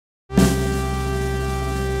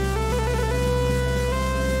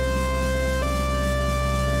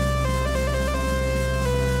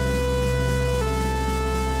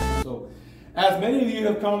As many of you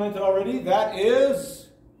have commented already, that is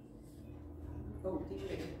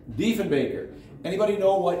Diefenbaker. Anybody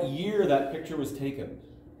know what year that picture was taken?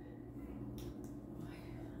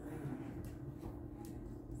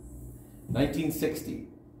 1960.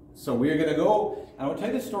 So we're going to go, and I want to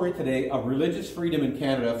tell you the story today of religious freedom in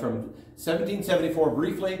Canada from 1774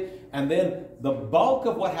 briefly, and then the bulk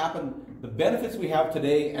of what happened, the benefits we have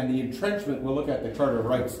today, and the entrenchment. We'll look at the Charter of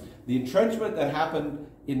Rights. The entrenchment that happened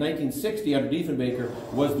in 1960 under Diefenbaker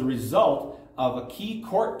was the result of a key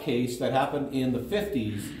court case that happened in the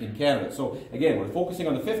 50s in Canada. So again, we're focusing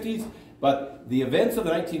on the 50s, but the events of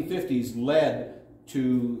the 1950s led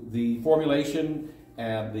to the formulation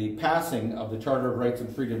and the passing of the Charter of Rights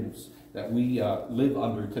and Freedoms that we live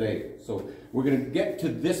under today. So we're going to get to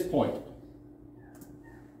this point.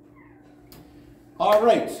 All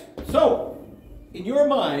right, so in your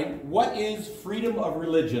mind, what is freedom of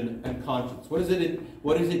religion and conscience? What does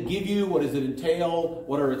it give you? What does it entail?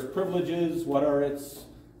 What are its privileges? What are its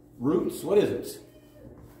roots? What is it?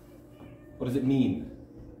 What does it mean?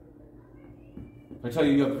 If I tell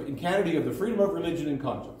you, in Canada you have the freedom of religion and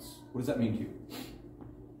conscience. What does that mean to you?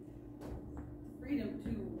 Freedom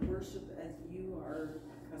to worship as you are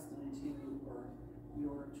accustomed to, or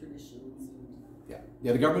your traditions.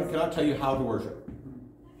 Yeah, the government cannot tell you how to worship.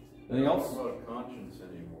 Anything else? Don't talk about conscience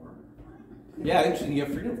anymore. Yeah, interesting. You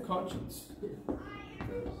have freedom of conscience. Because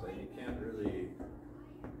you can't really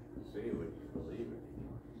say what you believe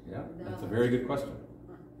anymore. Yeah, that's a very good question.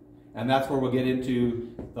 And that's where we'll get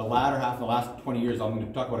into the latter half of the last 20 years. I'm going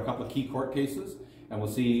to talk about a couple of key court cases, and we'll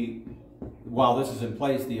see, while this is in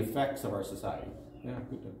place, the effects of our society. Yeah,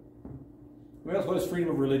 good. What does freedom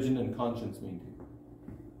of religion and conscience mean to you?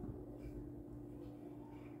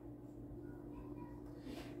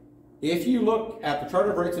 If you look at the Charter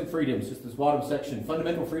of Rights and Freedoms, just this bottom section,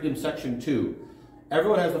 Fundamental Freedoms, Section 2,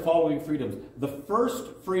 everyone has the following freedoms. The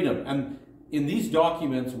first freedom, and in these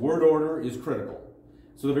documents, word order is critical.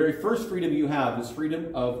 So the very first freedom you have is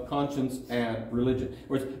freedom of conscience and religion.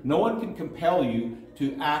 Whereas no one can compel you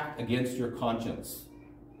to act against your conscience,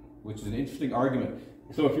 which is an interesting argument.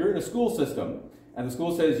 So if you're in a school system, and the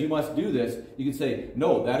school says you must do this, you can say,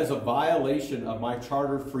 no, that is a violation of my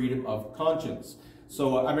charter freedom of conscience.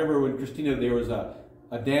 So I remember when Christina, there was a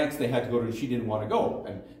dance they had to go to and she didn't want to go.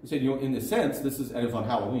 And we said, you know, in a sense, this is, and it was on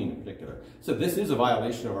Halloween in particular, so this is a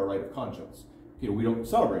violation of our right of conscience. You know, we don't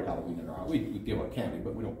celebrate Halloween in our house. We give out candy,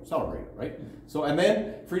 but we don't celebrate it, right? So, and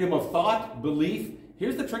then freedom of thought, belief.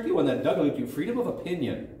 Here's the tricky one that Doug alluded to, freedom of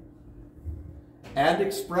opinion and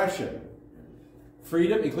expression.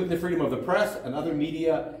 Freedom, including the freedom of the press and other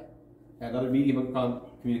media and other medium of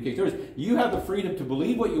communication. You have the freedom to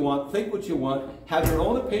believe what you want, think what you want, have your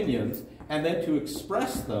own opinions, and then to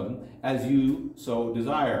express them as you so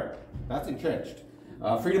desire. That's entrenched.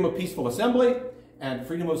 Freedom of peaceful assembly and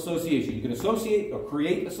freedom of association. You can associate or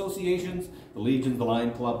create associations, the Legions, the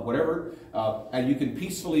Lion Club, whatever, and you can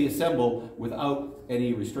peacefully assemble without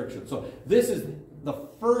any restrictions. So this is the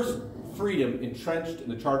first freedom entrenched in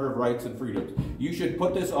the Charter of Rights and Freedoms. You should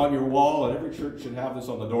put this on your wall, and every church should have this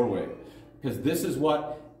on the doorway, because this is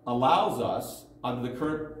what allows us, under the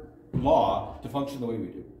current law, to function the way we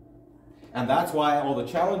do. And that's why all the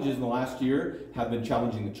challenges in the last year have been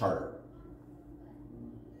challenging the Charter.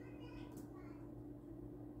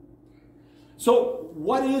 So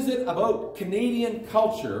what is it about Canadian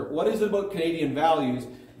culture, what is it about Canadian values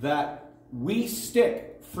that we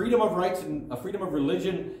stick freedom of rights and freedom of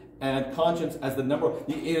religion and conscience as the number?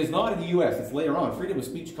 It is not in the US, it's later on. Freedom of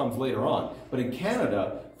speech comes later on. But in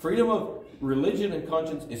Canada, freedom of religion and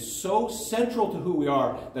conscience is so central to who we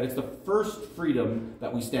are that it's the first freedom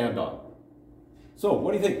that we stand on. So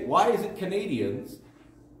what do you think? Why is it Canadians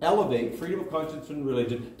elevate freedom of conscience and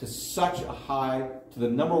religion to such a high, to the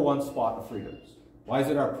number one spot of freedoms? Why is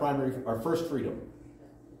it our first freedom?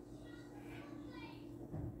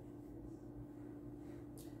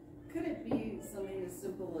 Could it be something as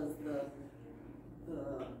simple as the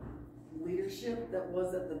leadership that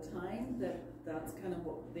was at the time, that's kind of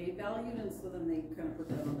what they valued, and so then they kind of put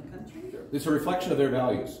that on the country? Sure. It's a reflection of their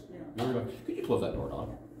values. Yeah. Could you close that door,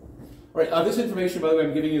 Don? All right, this information, by the way,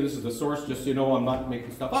 I'm giving you, this is the source, just so you know I'm not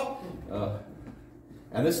making stuff up.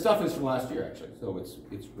 And this stuff is from last year, actually, so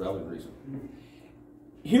it's relatively recent.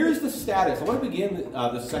 Here's the status. I want to begin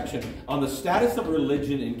this section on the status of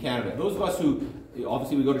religion in Canada. Those of us who,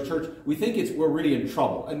 obviously we go to church, we think we're really in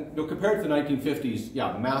trouble. And you know, compared to the 1950s,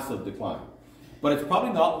 yeah, massive decline. But it's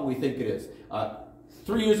probably not what we think it is.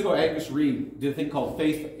 3 years ago, Angus Reid did a thing called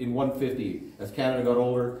Faith in 150 as Canada got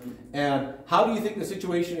older. And how do you think the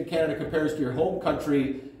situation in Canada compares to your home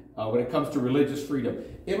country when it comes to religious freedom?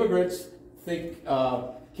 Immigrants think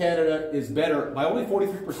Canada is better, by only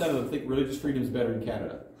 43% of them think religious freedom is better in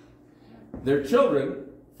Canada. Their children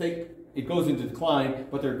think it goes into decline,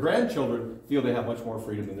 but their grandchildren feel they have much more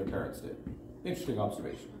freedom than their parents did. Interesting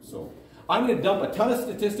observation. So I'm going to dump a ton of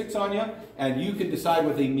statistics on you, and you can decide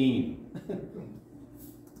what they mean.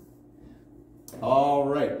 All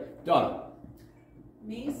right, Donna.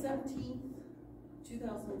 May 17th,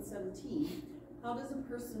 2017, how does a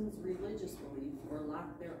person's religious belief or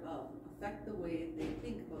lack thereof affect the way they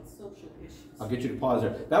think about social issues? I'll get you to pause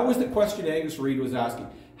there. That was the question Angus Reid was asking.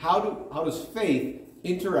 How does faith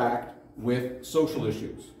interact with social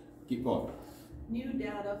issues? Keep going. New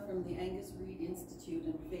data from the Angus Reid Institute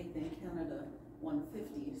and Faith in Canada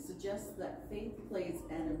 150 suggests that faith plays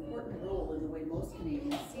an important role in the way most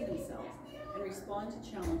Canadians see themselves and respond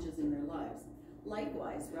to challenges in their lives.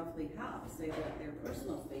 Likewise, roughly half say that their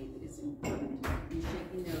personal faith is important in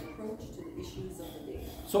shaping their approach to the issues of the day.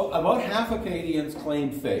 So about half of Canadians claim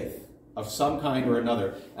faith of some kind or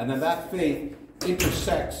another, and then that faith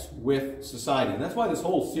intersects with society. And that's why this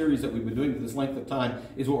whole series that we've been doing for this length of time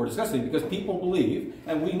is what we're discussing, because people believe,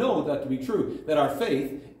 and we know that to be true, that our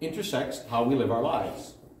faith intersects how we live our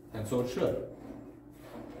lives. And so it should.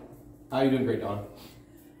 How are you doing, great, Don?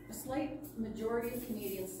 A slight majority of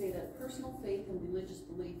Canadians say that personal faith and religious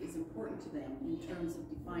belief is important to them in terms of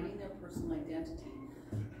defining their personal identity,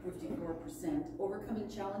 54%, overcoming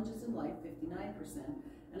challenges in life, 59%,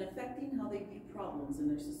 and affecting how they view problems in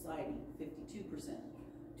their society, 52%.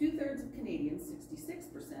 Two-thirds of Canadians,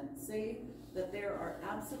 66%, say that there are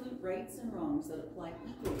absolute rights and wrongs that apply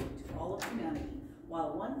equally to all of humanity,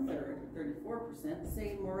 while one-third, 34%,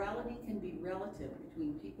 say morality can be relative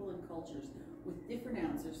between people and cultures with different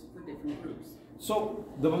answers for different groups. So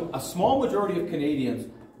a small majority of Canadians,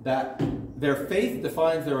 that their faith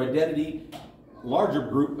defines their identity, larger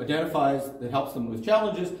group identifies that helps them with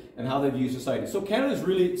challenges and how they view society. So Canada's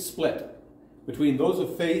really split between those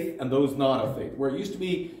of faith and those not of faith, where it used to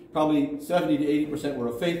be probably 70 to 80% were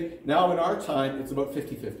of faith. Now in our time, it's about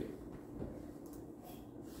 50-50.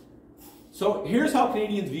 So here's how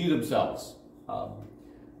Canadians view themselves.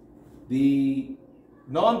 The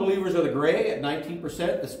non-believers are the gray at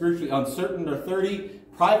 19%, the spiritually uncertain are 30%,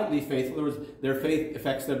 privately faithful, in other words, their faith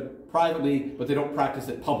affects them privately, but they don't practice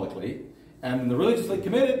it publicly. And the religiously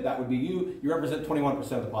committed, that would be you, you represent 21%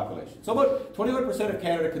 of the population. So about 21% of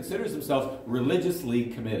Canada considers themselves religiously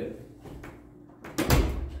committed.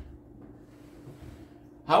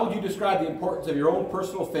 How would you describe the importance of your own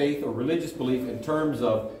personal faith or religious belief in terms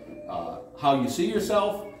of how you see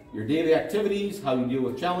yourself, your daily activities, how you deal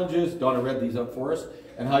with challenges? Donna read these up for us.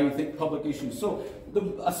 And how you think public issues. So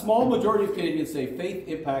a small majority of Canadians say faith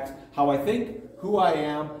impacts how I think, who I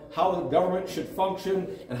am, how the government should function,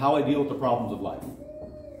 and how I deal with the problems of life.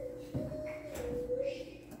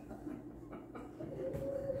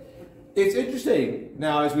 It's interesting.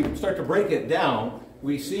 Now, as we start to break it down,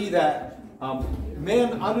 we see that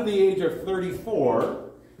men under the age of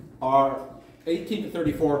 34 are 18 to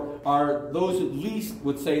 34 are those who least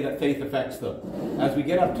would say that faith affects them. As we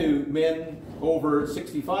get up to men over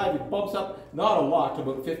 65, it bumps up not a lot to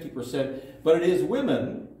about 50%, but it is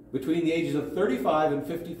women between the ages of 35 and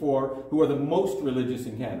 54 who are the most religious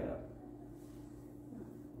in Canada.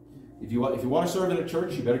 If you want to serve in a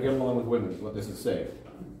church, you better get along with women, is what this is saying.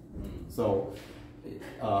 So,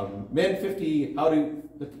 men 50, how do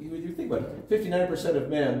you think about it? 59% of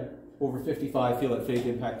men over 55 feel that faith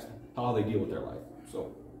impacts how they deal with their life.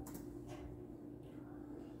 So,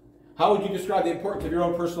 how would you describe the importance of your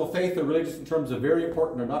own personal faith or religious in terms of very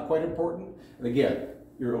important or not quite important? And again,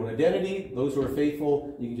 your own identity, those who are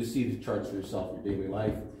faithful, you can just see the charts for yourself, your daily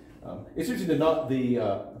life. It's interesting that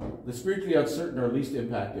the spiritually uncertain are least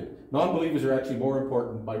impacted. Non-believers are actually more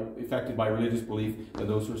affected by religious belief than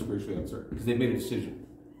those who are spiritually uncertain, because they've made a decision.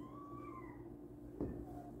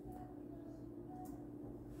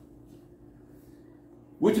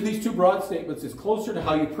 Which of these two broad statements is closer to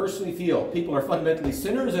how you personally feel? People are fundamentally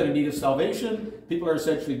sinners and in need of salvation. People are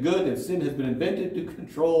essentially good, and sin has been invented to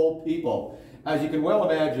control people. As you can well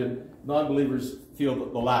imagine, non-believers feel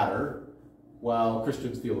the latter, while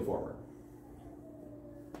Christians feel the former.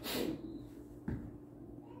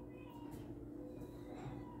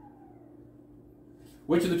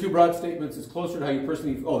 Which of the two broad statements is closer to how you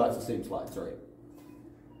personally feel? Oh, that's the same slide, sorry.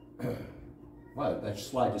 Wow, that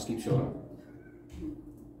slide just keeps showing up.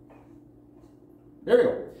 There we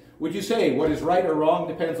go. Would you say what is right or wrong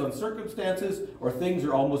depends on circumstances, or things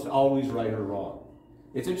are almost always right or wrong?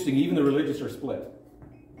 It's interesting, even the religious are split.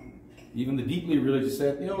 Even the deeply religious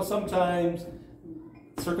said, sometimes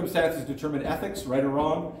circumstances determine ethics, right or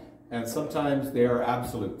wrong, and sometimes they are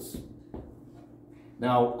absolutes.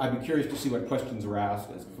 Now, I'd be curious to see what questions are asked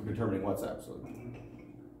as for determining what's absolute.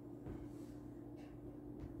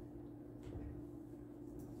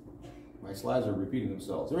 My slides are repeating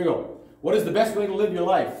themselves. Here we go. What is the best way to live your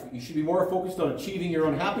life? You should be more focused on achieving your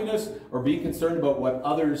own happiness or being concerned about what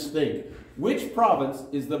others think. Which province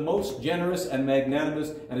is the most generous and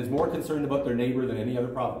magnanimous and is more concerned about their neighbor than any other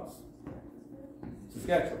province?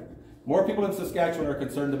 Saskatchewan. More people in Saskatchewan are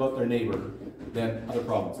concerned about their neighbor than other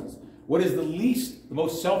provinces. What is the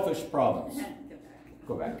most selfish province?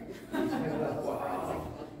 Quebec. Wow.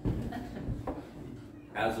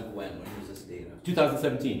 As of when? When was this data?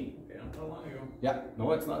 2017. Okay, not that long ago. Yeah,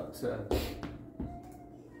 no, it's not.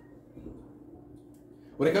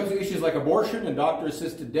 When it comes to issues like abortion and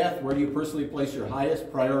doctor-assisted death, where do you personally place your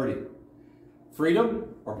highest priority?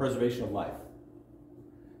 Freedom or preservation of life?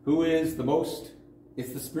 Who is the most,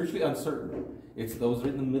 it's the spiritually uncertain. It's those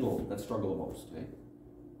in the middle that struggle the most. Eh?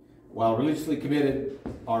 While religiously committed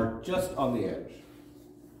are just on the edge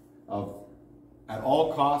of, at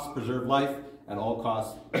all costs, preserve life, at all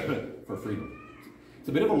costs, for freedom. It's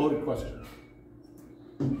a bit of a loaded question.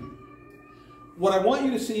 What I want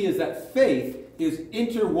you to see is that faith is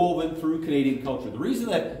interwoven through Canadian culture. The reason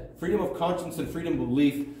that freedom of conscience and freedom of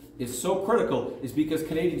belief is so critical is because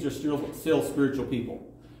Canadians are still spiritual people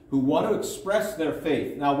who want to express their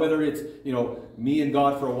faith. Now, whether it's, me and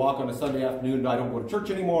God for a walk on a Sunday afternoon and I don't go to church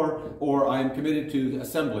anymore, or I'm committed to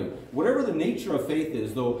assembly. Whatever the nature of faith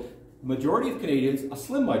is, though, the majority of Canadians, a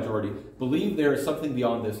slim majority, believe there is something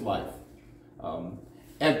beyond this life.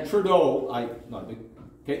 And Trudeau,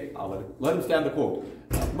 okay, I'll let him stand the quote.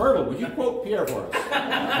 Myrtle, would you quote Pierre for us?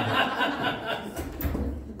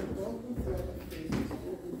 The golden thread of faith is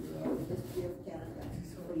woven throughout the history of Canada,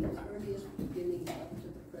 from its earliest beginning up to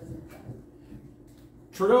the present time.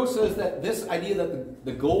 Trudeau says that this idea that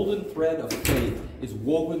the golden thread of faith is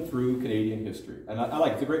woven through Canadian history. And I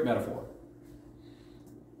like it. It's a great metaphor.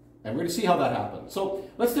 And we're going to see how that happens. So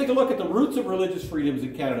let's take a look at the roots of religious freedoms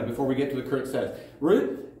in Canada before we get to the current status.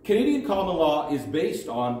 Canadian common law is based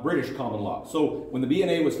on British common law. So when the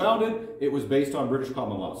BNA was founded, it was based on British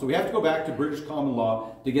common law. So we have to go back to British common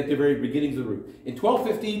law to get the very beginnings of the root. In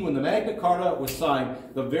 1215, when the Magna Carta was signed,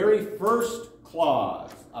 the very first clause,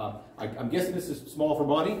 I'm guessing this is small for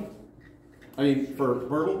Bonnie? For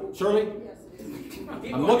Myrtle? Shirley? Yes, it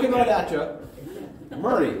is. I'm looking right at you.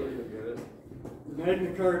 Murray. The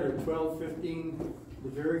Magna Carta, 1215, the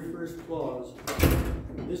very first clause.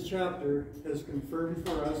 This chapter has confirmed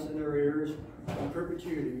for us and our heirs in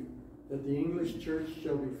perpetuity that the English Church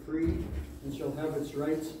shall be free and shall have its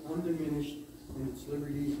rights undiminished and its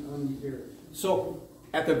liberties unimpaired. So,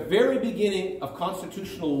 at the very beginning of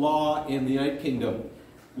constitutional law in the United Kingdom,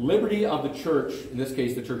 liberty of the church, in this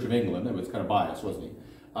case the Church of England, it was kind of biased, wasn't he?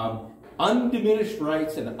 Undiminished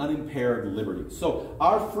rights and unimpaired liberty. So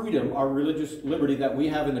our freedom, our religious liberty that we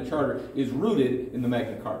have in the Charter is rooted in the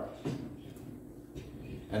Magna Carta.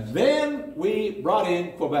 And then we brought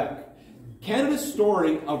in Quebec. Canada's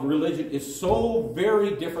story of religion is so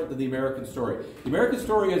very different than the American story. The American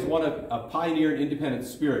story is one of a pioneer and independent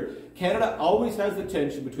spirit. Canada always has the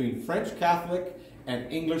tension between French Catholic and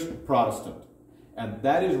English Protestant. And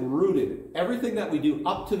that is rooted. Everything that we do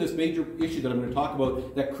up to this major issue that I'm going to talk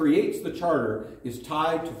about that creates the Charter is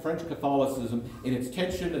tied to French Catholicism in its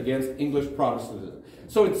tension against English Protestantism.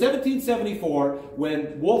 So in 1774,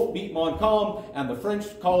 when Wolfe beat Montcalm and the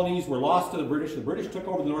French colonies were lost to the British took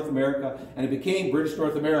over North America and it became British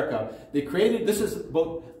North America. They created, this is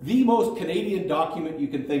about the most Canadian document you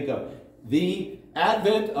can think of, the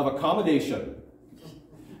Advent of Accommodation,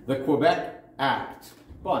 the Quebec Act.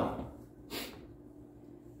 Bonnie.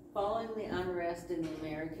 Following the unrest in the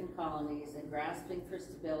American colonies and grasping for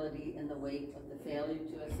stability in the wake of the failure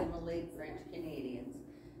to assimilate French Canadians,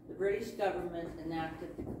 the British government enacted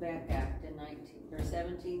the Quebec Act in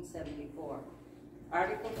 1774.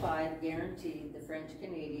 Article 5 guaranteed the French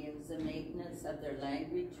Canadians the maintenance of their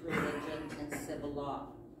language, religion, and civil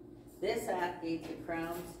law. This act gave the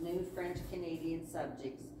Crown's new French Canadian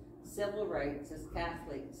subjects civil rights as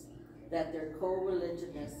Catholics that their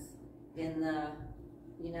co-religionists in the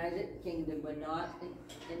United Kingdom would not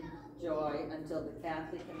enjoy until the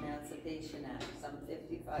Catholic Emancipation Act, some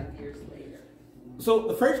 55 years later. So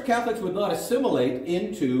the French Catholics would not assimilate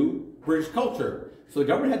into British culture. So the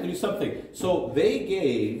government had to do something. So they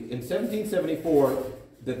gave, in 1774,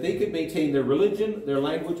 that they could maintain their religion, their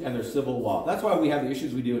language, and their civil law. That's why we have the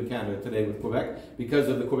issues we do in Canada today with Quebec, because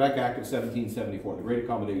of the Quebec Act of 1774, the Great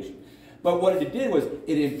Accommodation. But what it did was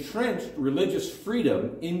it entrenched religious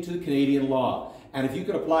freedom into Canadian law. And if you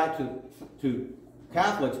could apply it to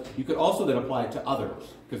Catholics, you could also then apply it to others,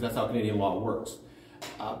 because that's how Canadian law works.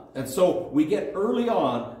 And so we get early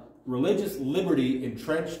on religious liberty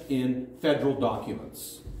entrenched in federal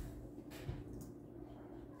documents.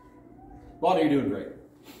 Bonnie, you're doing great.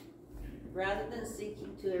 Rather than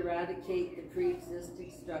seeking to eradicate the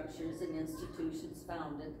pre-existing structures and institutions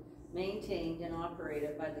founded, maintained, and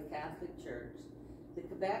operated by the Catholic Church, the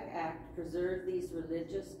Quebec Act preserved these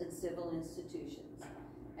religious and civil institutions,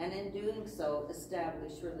 and in doing so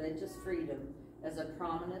established religious freedom as a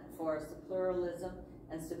prominent force of pluralism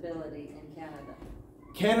and stability in Canada.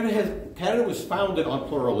 Canada was founded on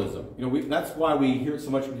pluralism. That's why we hear so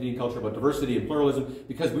much in Canadian culture about diversity and pluralism,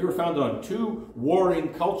 because we were founded on two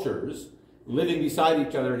warring cultures living beside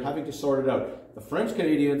each other and having to sort it out. The French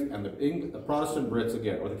Canadians and the Protestant Brits,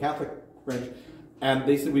 again, or the Catholic French, and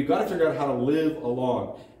they said we've got to figure out how to live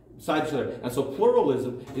along beside each other. And so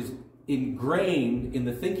pluralism is ingrained in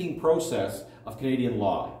the thinking process of Canadian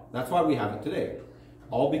law. That's why we have it today.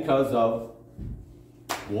 All because of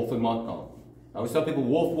Wolfe and Montcalm. I always tell people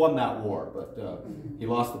Wolfe won that war, but he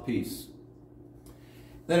lost the peace.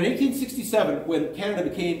 Then in 1867, when Canada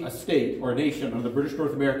became a state or a nation under the British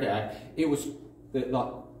North America Act, it was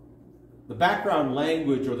the background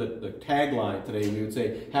language, or the tagline today, we would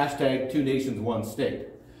say, hashtag 2 nations, 1 state.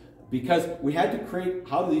 Because we had to create,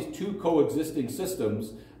 how do these two coexisting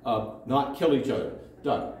systems not kill each other?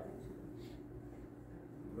 Doug.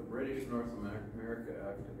 The British North America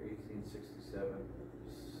Act of 1867,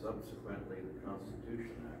 subsequently the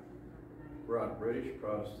Constitution Act, brought British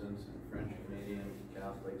Protestants and French Canadian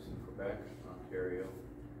Catholics in Quebec, Ontario,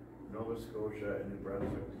 Nova Scotia, and New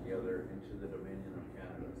Brunswick together into the Dominion of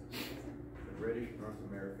Canada. The British North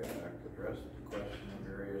America Act addressed the question of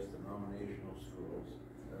various denominational schools,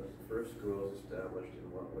 as the first schools established in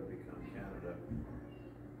what would become Canada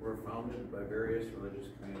were founded by various religious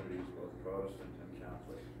communities, both Protestant and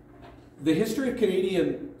Catholic. The history of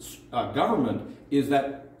Canadian government is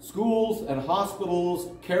that schools and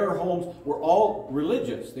hospitals, care homes were all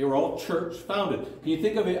religious. They were all church founded. Can you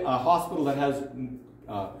think of a hospital that has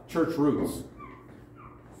church roots?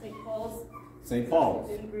 St. Paul's. St. Paul's.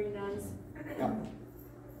 The Grey Nuns. Yeah.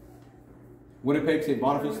 Winnipeg, St.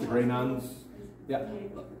 Boniface, the Grey Nuns. Yeah.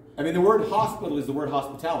 I mean, the word hospital is the word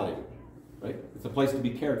hospitality, right? It's a place to be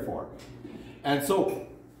cared for. And so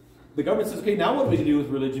the government says, okay, now what do we do with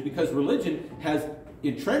religion? Because religion has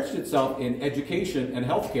entrenched itself in education and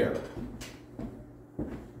healthcare.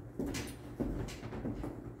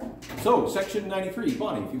 So, Section 93,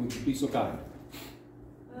 Bonnie, if you would be so kind.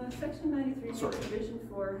 Section 93 makes Sorry. provision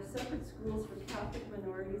for separate schools for Catholic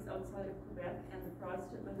minorities outside of Quebec and the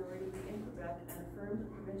Protestant minorities in Quebec, and affirmed the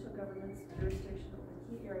provincial government's jurisdiction over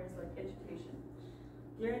key areas like education,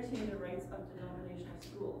 guaranteeing the rights of denominational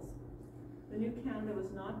schools. The new Canada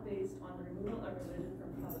was not based on the removal of religion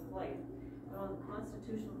from public life, but on the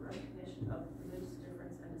constitutional recognition of religious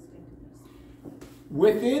difference and distinctiveness.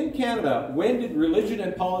 Within Canada, when did religion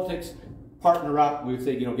and politics partner up? We would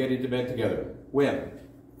say, get into bed together. When?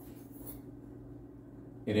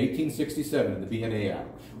 In 1867, in the BNA Act.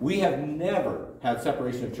 We have never had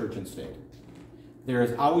separation of church and state. There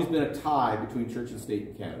has always been a tie between church and state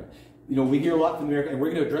in Canada. We hear a lot from America, and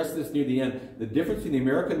we're going to address this near the end, the difference between the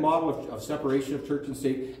American model of separation of church and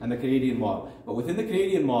state and the Canadian model. But within the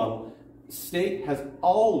Canadian model, state has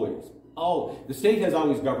the state has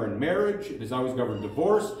always governed marriage, it has always governed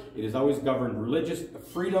divorce, it has always governed religious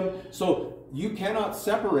freedom. So you cannot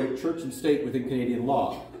separate church and state within Canadian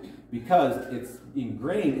law because it's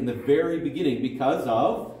ingrained in the very beginning because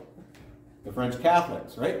of the French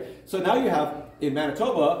Catholics, right? So now you have, in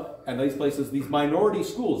Manitoba and these places, these minority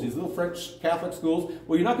schools, these little French Catholic schools.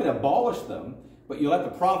 Well, you're not going to abolish them, but you let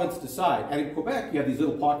the province decide. And in Quebec, you have these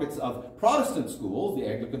little pockets of Protestant schools, the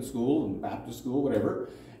Anglican school and the Baptist school, whatever.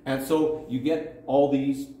 And so you get all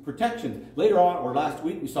these protections. Later on, or last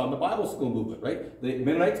week, we saw in the Bible school movement, right? The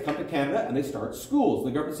Mennonites come to Canada and they start schools.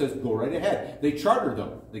 The government says, go right ahead. They charter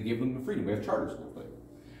them. They give them the freedom. We have charter schools.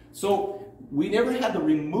 So we never had the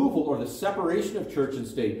removal or the separation of church and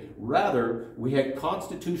state. Rather, we had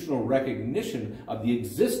constitutional recognition of the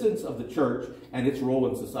existence of the church and its role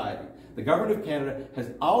in society. The government of Canada has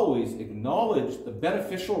always acknowledged the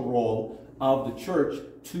beneficial role of the church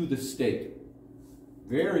to the state.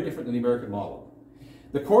 Very different than the American model.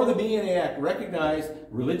 The core of the BNA Act recognized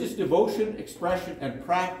religious devotion, expression, and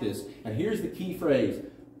practice. And here's the key phrase: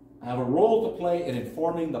 have a role to play in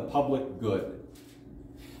informing the public good.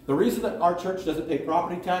 The reason that our church doesn't pay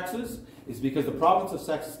property taxes is because the province of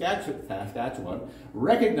Saskatchewan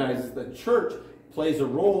recognizes that church plays a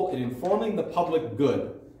role in informing the public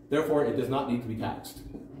good. Therefore, it does not need to be taxed.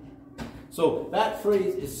 So that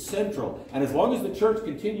phrase is central. And as long as the church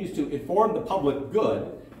continues to inform the public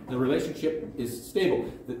good, the relationship is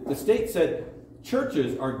stable. The state said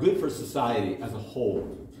churches are good for society as a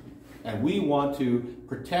whole, and we want to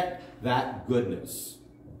protect that goodness.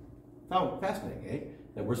 Now, fascinating, eh?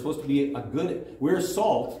 That we're supposed to be we're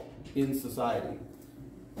salt in society.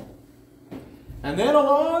 And then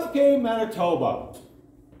along came Manitoba.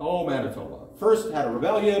 Oh, Manitoba. First had a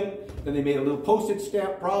rebellion, then they made a little postage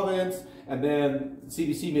stamp province, and then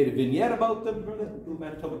CBC made a vignette about them. Remember that little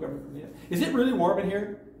Manitoba government vignette? Is it really warm in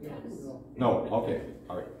here? Yes. No? Okay.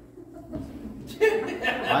 All right.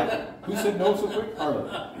 Who said no so quick? Harlan.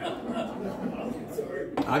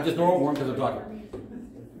 I'm just normal warm because I'm talking.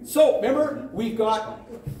 So, remember, we've got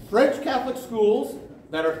French Catholic schools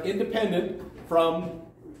that are independent from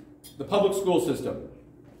the public school system.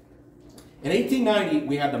 In 1890,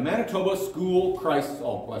 we had the Manitoba School Crisis.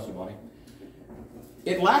 Oh, bless you, Bonnie.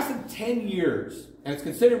 It lasted 10 years, and it's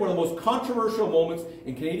considered one of the most controversial moments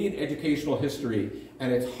in Canadian educational history.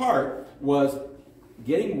 And its heart was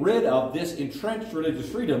getting rid of this entrenched religious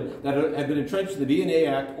freedom that had been entrenched in the BNA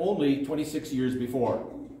Act only 26 years before.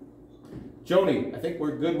 Joni, I think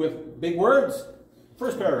we're good with big words.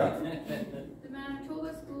 First paragraph. The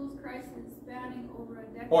Manitoba schools crisis spanning over a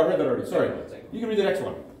decade. Oh, I read that already. Sorry. You can read the next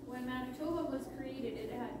one. When Manitoba was created,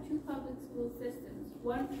 it had two public school systems,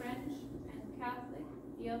 one French and Catholic,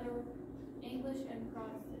 the other English and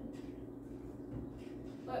Protestant.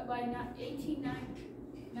 But by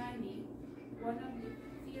 1890, one of the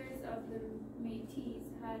fears of the Métis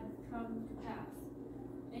had come to pass.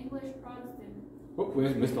 English Protestant. Oh, we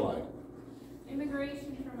missed a line.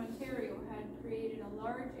 Immigration from Ontario had created a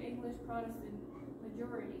large English Protestant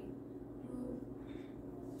majority who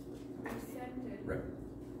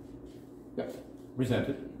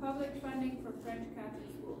resented public funding for French Catholic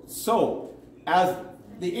schools. So, as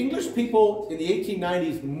the English people in the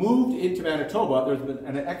 1890s moved into Manitoba, there's been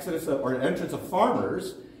an exodus or an entrance of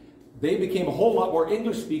farmers. They became a whole lot more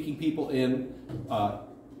English-speaking people in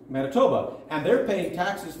Manitoba, and they're paying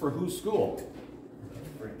taxes for whose school?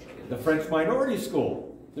 The French minority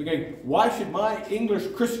school. They're going, why should my English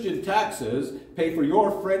Christian taxes pay for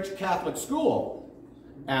your French Catholic school?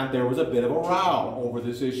 And there was a bit of a row over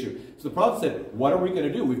this issue. So the province said, what are we going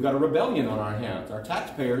to do? We've got a rebellion on our hands. Our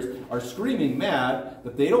taxpayers are screaming mad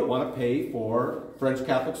that they don't want to pay for French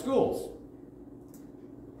Catholic schools.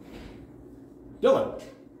 Dylan.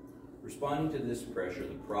 Responding to this pressure,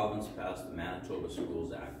 the province passed the Manitoba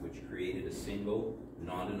Schools Act, which created a single,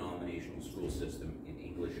 non-denominational school system in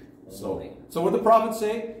English only. So what did the province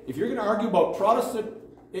say? If you're going to argue about Protestant,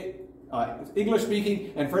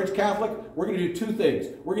 English-speaking and French Catholic, we're going to do two things.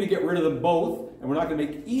 We're going to get rid of them both, and we're not going to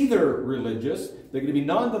make either religious. They're going to be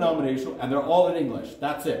non-denominational, and they're all in English.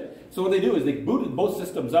 That's it. So what they do is they booted both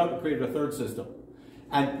systems out and created a third system.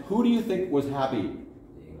 And who do you think was happy?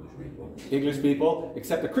 English people,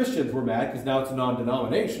 except the Christians were mad because now it's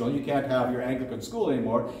non-denominational. You can't have your Anglican school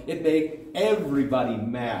anymore. It made everybody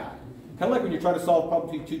mad. Kind of like when you try to solve a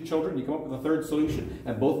problem between two children, you come up with a third solution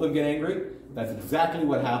and both of them get angry. That's exactly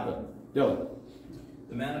what happened. Dylan.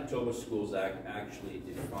 The Manitoba Schools Act actually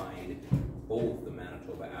defined both the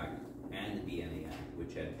Manitoba Act and the BNA Act,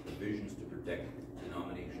 which had provisions to protect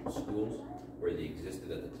denominational schools where they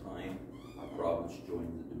existed at the time a province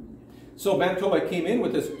joined the Dominion. So Manitoba came in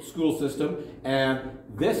with this school system, and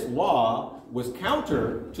this law was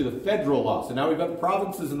counter to the federal law. So now we've got the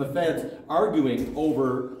provinces and the feds arguing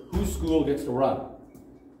over whose school gets to run.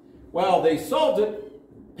 Well, they solved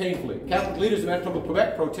it painfully. Catholic leaders in Manitoba,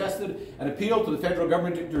 Quebec protested and appealed to the federal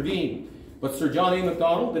government to intervene. But Sir John A.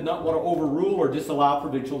 Macdonald did not want to overrule or disallow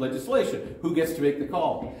provincial legislation. Who gets to make the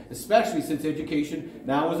call? Especially since education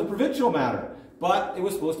now is a provincial matter. But it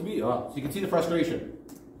was supposed to be, so you can see the frustration.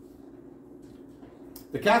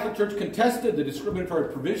 The Catholic Church contested the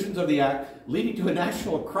discriminatory provisions of the Act, leading to a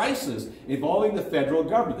national crisis involving the federal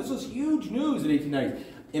government. This was huge news in 1890.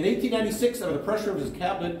 In 1896, under the pressure of his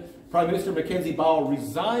cabinet, Prime Minister Mackenzie Bowell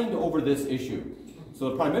resigned over this issue. So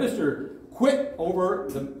the Prime Minister quit over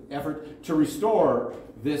the effort to restore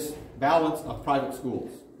this balance of private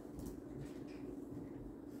schools.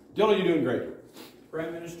 Dylan, you're doing great.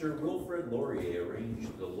 Prime Minister Wilfrid Laurier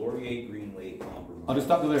arranged the Laurier-Greenway Compromise. I'll just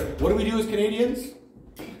stop you there. What do we do as Canadians?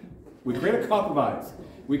 We create a compromise.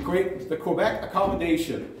 We create the Quebec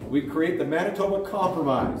Accommodation. We create the Manitoba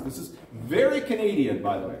Compromise. This is very Canadian,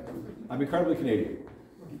 by the way. I'm incredibly Canadian.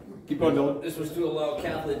 Keep going, Dylan. This was to allow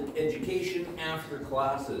Catholic education after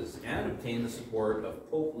classes and obtain the support of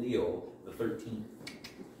Pope Leo XIII.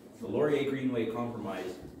 The Laurier-Greenway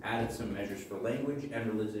Compromise added some measures for language and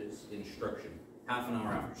religious instruction, half an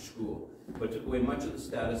hour after school, but took away much of the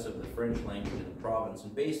status of the French language in the province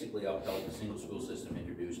and basically upheld the single school system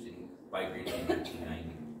introduced by Greenway in 1990.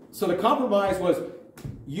 So the compromise was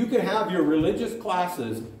you could have your religious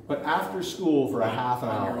classes, but after school for a half an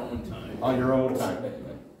hour. On your own time. On your own time.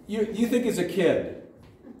 You think as a kid,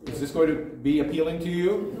 is this going to be appealing to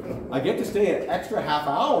you? I get to stay an extra half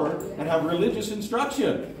hour and have religious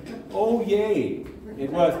instruction. Oh, yay.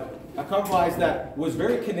 It was a compromise that was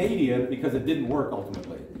very Canadian because it didn't work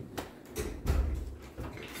ultimately.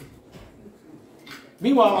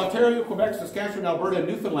 Meanwhile, Ontario, Quebec, Saskatchewan, Alberta, and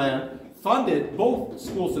Newfoundland funded both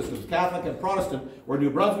school systems, Catholic and Protestant, where New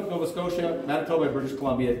Brunswick, Nova Scotia, Manitoba, and British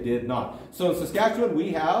Columbia did not. So in Saskatchewan,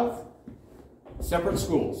 we have separate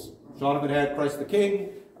schools. Jonathan had Christ the King.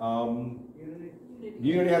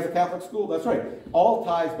 Unity has a Catholic school. That's right. All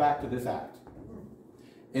ties back to this act.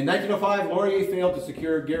 In 1905, Laurier failed to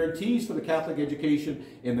secure guarantees for the Catholic education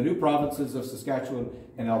in the new provinces of Saskatchewan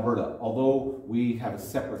and Alberta, although we have a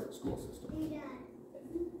separate school system.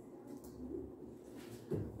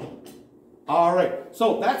 All right,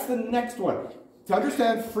 so that's the next one. To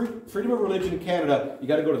understand freedom of religion in Canada, you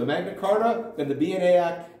got to go to the Magna Carta, then the BNA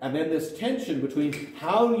Act, and then this tension between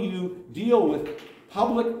how you deal with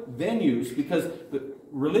public venues, because the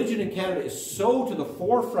religion in Canada is so to the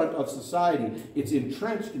forefront of society, it's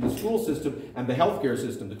entrenched in the school system and the healthcare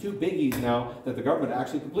system, the two biggies now that the government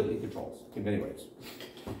actually completely controls in many ways.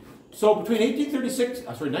 So between 1936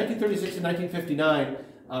 and 1959,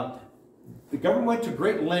 the government went to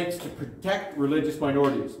great lengths to protect religious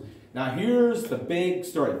minorities. Now here's the big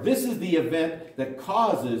story. This is the event that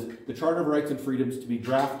causes the Charter of Rights and Freedoms to be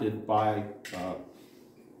drafted by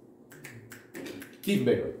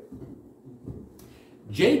Diefenbaker.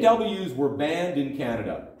 JWs were banned in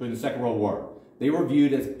Canada during the Second World War. They were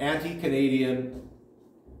viewed as anti-Canadian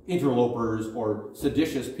interlopers or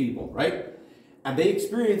seditious people, right? And they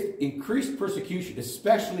experienced increased persecution,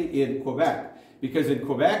 especially in Quebec. Because in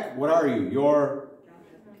Quebec, what are you? You're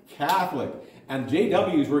Catholic. And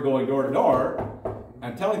JWs were going door to door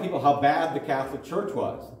and telling people how bad the Catholic Church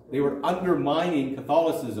was. They were undermining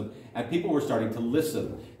Catholicism, and people were starting to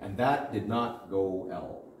listen. And that did not go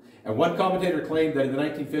well. And one commentator claimed that in the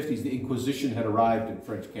 1950s, the Inquisition had arrived in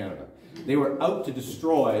French Canada. They were out to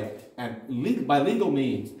destroy, and by legal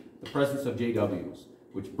means, the presence of JWs.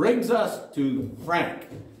 Which brings us to Frank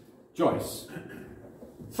Joyce.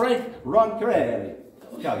 Frank Roncarelli.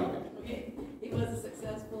 Okay. He was a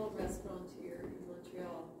successful restaurateur in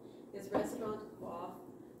Montreal. His restaurant, Coif,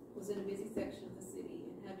 was in a busy section of the city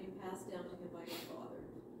and had been passed down to him by his father.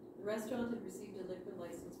 The restaurant had received a liquor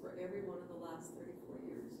license for every one of the last 34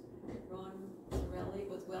 years. Roncarelli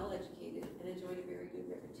was well educated and enjoyed a very good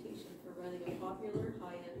reputation for running a popular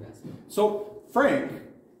high-end restaurant. So Frank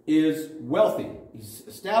is wealthy. He's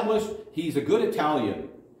established. He's a good Italian,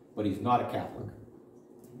 but he's not a Catholic.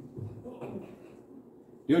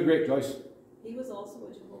 Doing great, Joyce. He was also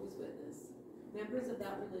a Jehovah's Witness. Members of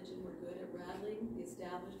that religion were good at rattling the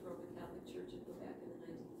established Roman Catholic Church in Quebec in the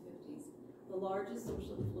 1950s, the largest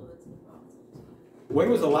social influence in the province at the time. When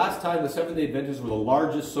was the last time the Seventh-day Adventists were the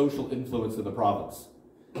largest social influence in the province?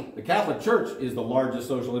 The Catholic Church is the largest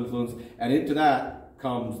social influence, and into that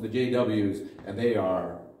comes the JWs, and they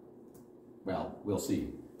are, well, we'll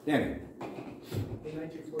see. Danny. In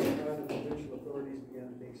 1945, the provincial authorities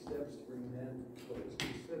began to take steps to bring an end to what was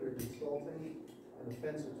considered insulting and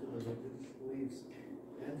offensive to the religious beliefs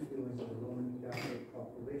and feelings of the Roman Catholic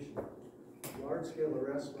population. Large-scale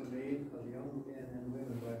arrests were made of young men and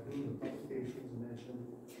women by whom the publications mentioned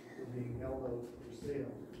were being held out for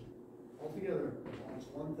sale. Altogether, almost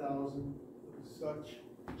 1,000 such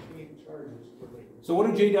charges were laid. So what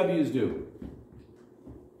do JWs do?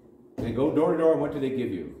 They go door to door, and what do they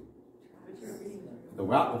give you? The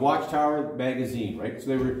Watchtower magazine, right? So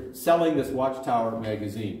they were selling this Watchtower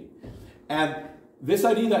magazine. And this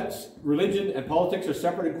idea that religion and politics are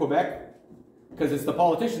separate in Quebec, because it's the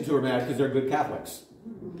politicians who are mad because they're good Catholics.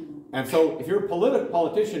 And so if you're a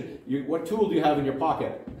politician, what tool do you have in your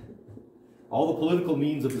pocket? All the political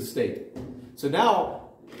means of the state. So now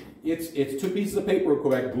it's two pieces of paper in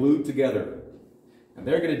Quebec glued together. And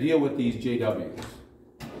they're going to deal with these JWs.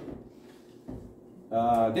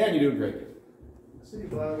 Dan, you're doing great. City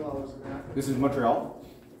bylaw was enacted. This is Montreal.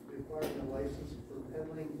 Requiring a license for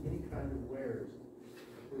peddling any kind of wares.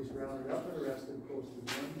 Police rounded up and arrested close to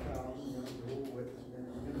 1,000 young Jehovah's Witness men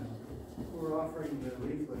and women who were offering their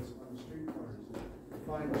leaflets on the street corners. The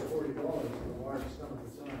fine was $40, a large sum at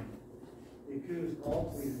the time. The accused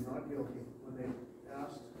all pleaded not guilty when they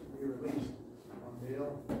asked to be released on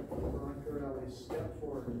bail. Roncarelli stepped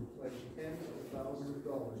forward and pledged tens of thousands of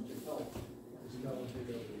dollars to help his fellow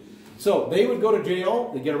JWs. So they would go to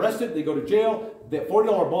jail, they get arrested, they go to jail, that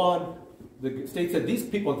 $40 bond, the state said these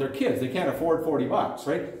people, they're kids, they can't afford $40,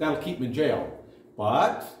 right? That'll keep them in jail.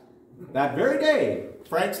 But That very day,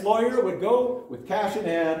 Frank's lawyer would go with cash in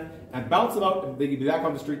hand and bounce them out, and they'd be back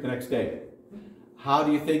on the street the next day. How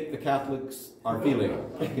do you think the Catholics are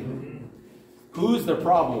feeling? Who's the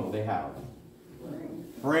problem they have?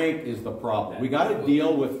 Frank is the problem. We got to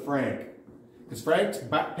deal with Frank. Because Frank's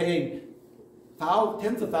paying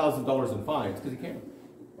tens of thousands of dollars in fines because he can't.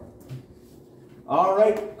 All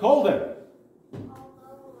right, Colden.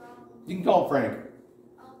 You can call him Frank.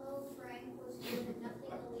 Although Frank was doing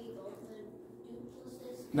nothing illegal, the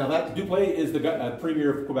Duplessis... Now that Duplessis is the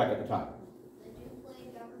premier of Quebec at the time. The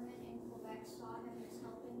Duplessis government in Quebec saw him as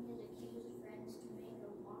helping his accused friends to make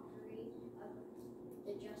a mockery of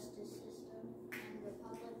the justice system, and the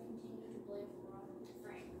public continued to blame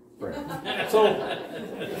Frank. So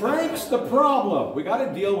Frank's the problem. We got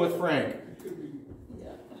to deal with Frank.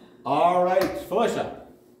 All right, Felicia.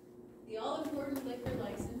 The all-important liquor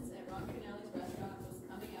license at Ron Canelli's restaurant was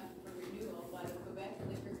coming up for renewal by the Quebec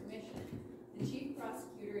Liquor Commission. The chief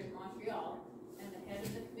prosecutor in Montreal and the head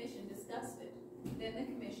of the commission discussed it. Then the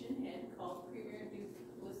commission head called Premier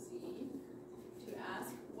Duplessis to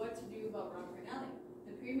ask what to do about Ron Canelli.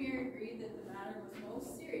 The premier agreed that the matter was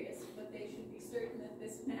most serious, but they should be certain that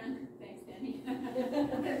this man, thanks Danny,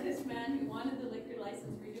 that this man who wanted the liquor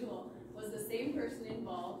license renewal was the same person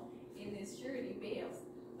involved in this surety bails.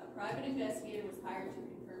 A private investigator was hired to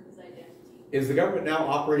confirm his identity. Is the government now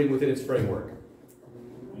operating within its framework?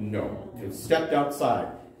 No. It's stepped outside.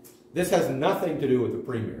 This has nothing to do with the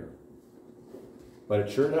premier. But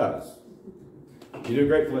it sure does. You're doing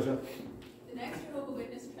great, Felicia. The next Jehovah's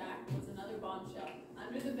Witness tract was another bombshell.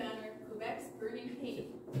 Under the banner, Quebec's Burning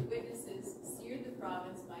Hate, the witnesses seared the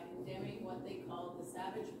province by condemning what they called the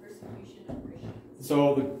savage persecution of Christians.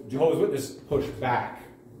 So the Jehovah's Witness pushed back.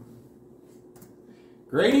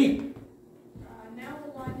 Grady? Now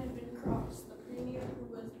the line had been crossed. The premier,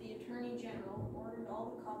 who was the attorney general, ordered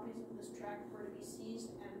all the copies of this tract were to be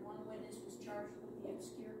seized, and one witness was charged with the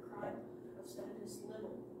obscure crime of seditious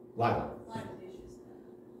libel issues.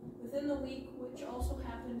 Within the week, which also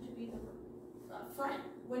happened to be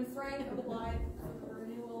when Frank applied for the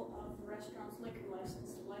renewal of the restaurant's liquor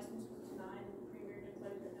license, the license was denied, and the premier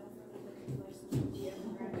declared that no further liquor license would be ever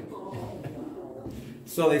granted.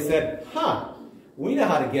 So they said, we know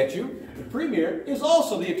how to get you. The premier is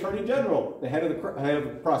also the attorney general, the head of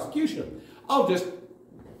the prosecution. I'll just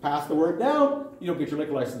pass the word down. You don't get your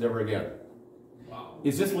liquor license ever again. Wow.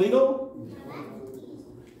 Is this legal?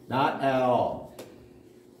 Not at all.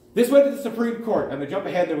 This went to the Supreme Court. I'm going to jump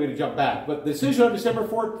ahead, then we're going to jump back. But the decision on December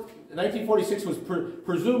 4th, 1946 was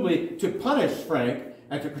presumably to punish Frank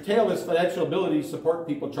and to curtail his financial ability to support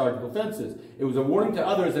people charged with offenses. It was a warning to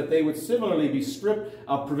others that they would similarly be stripped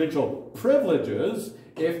of provincial privileges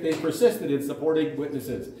if they persisted in supporting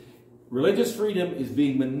witnesses. Religious freedom is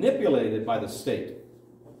being manipulated by the state.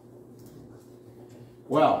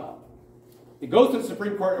 Well, it goes to the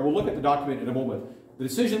Supreme Court, and we'll look at the document in a moment. The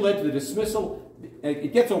decision led to the dismissal.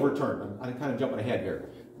 It gets overturned. I'm kind of jumping ahead here.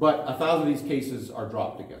 But 1,000 of these cases are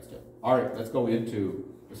dropped against it. All right, let's go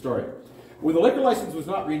into the story. When the liquor license was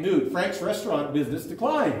not renewed, Frank's restaurant business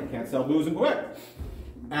declined. He can't sell booze in Quebec.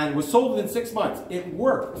 And was sold within 6 months. It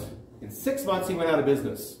worked. In 6 months, he went out of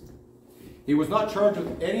business. He was not charged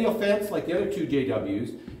with any offense like the other two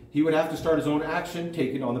JWs. He would have to start his own action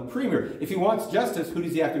taken on the premier. If he wants justice, who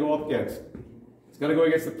does he have to go up against? He's got to go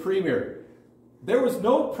against the premier. There was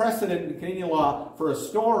no precedent in Canadian law for a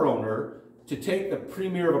store owner to take the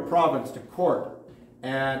premier of a province to court.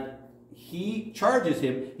 And he charges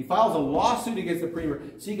him. He files a lawsuit against the premier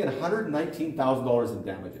seeking $119,000 in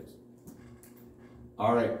damages.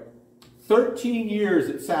 All right. 13 years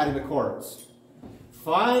it sat in the courts.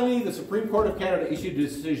 Finally, the Supreme Court of Canada issued a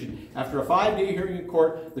decision. After a 5-day hearing in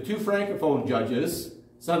court, the two Francophone judges,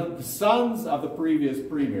 sons of the previous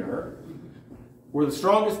premier, were the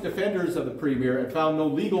strongest defenders of the premier and found no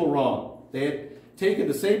legal wrong. They had taken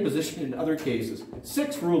the same position in other cases.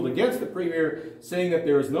 6 ruled against the premier, saying that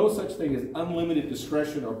there is no such thing as unlimited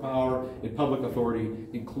discretion or power in public authority,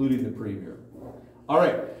 including the premier. All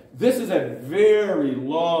right, this is a very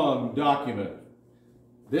long document.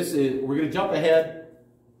 We're going to jump ahead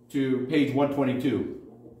to page 122.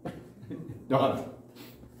 Donna.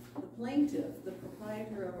 The plaintiff, the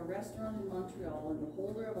proprietor of a restaurant in Montreal and the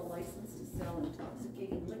holder of a license to sell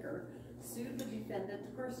intoxicating liquor, sued the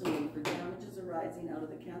defendant personally for damages arising out of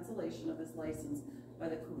the cancellation of his license by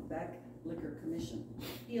the Quebec Liquor Commission.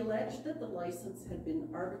 He alleged that the license had been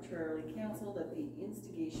arbitrarily cancelled at the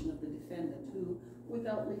instigation of the defendant, who,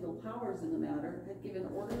 without legal powers in the matter, had given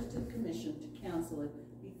orders to the commission to cancel it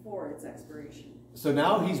before its expiration. So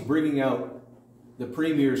now he's bringing out the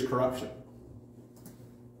premier's corruption.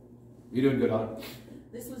 You doing good on it?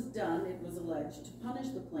 This was done, it was alleged, to punish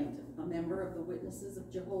the plaintiff, a member of the Witnesses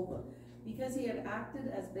of Jehovah, because he had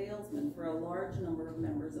acted as bailsman for a large number of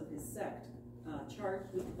members of his sect,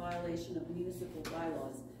 charged with the violation of municipal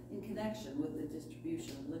bylaws in connection with the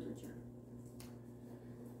distribution of literature.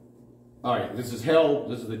 All right, this is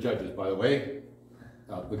the judges, by the way,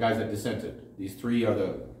 the guys that dissented. These three are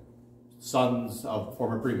the sons of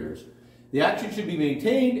former premiers. The action should be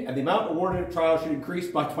maintained, and the amount awarded at trial should increase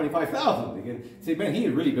by $25,000. You can say, man, he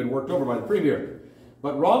had really been worked over by the premier.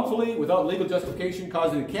 But wrongfully, without legal justification,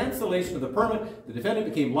 causing the cancellation of the permit, the defendant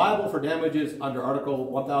became liable for damages under Article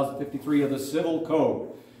 1053 of the Civil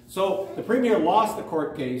Code. So the premier lost the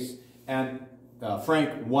court case, and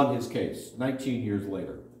Frank won his case 19 years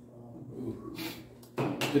later.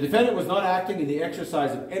 The defendant was not acting in the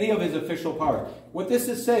exercise of any of his official powers. What this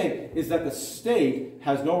is saying is that the state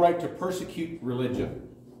has no right to persecute religion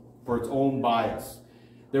for its own bias.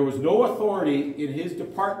 There was no authority in his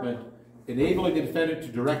department enabling the defendant to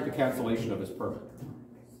direct the cancellation of his permit.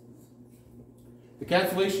 The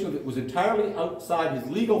cancellation of it was entirely outside his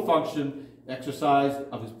legal function, exercise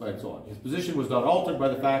of his, and so on. His position was not altered by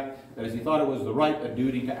the fact that as he thought it was the right, a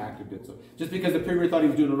duty to act, and did so. Just because the premier thought he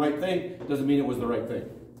was doing the right thing doesn't mean it was the right thing.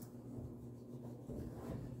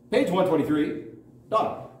 Page 123,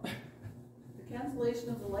 Donna. The cancellation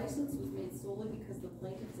of the license was made solely because the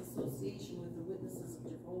plaintiff's association with the Witnesses of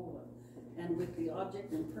Jehovah, and with the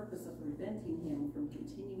object and purpose of preventing him from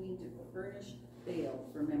continuing to furnish bail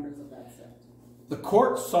for members of that sect. The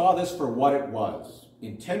court saw this for what it was: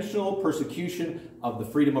 intentional persecution of the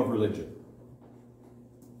freedom of religion.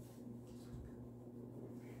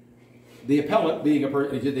 The appellant, being a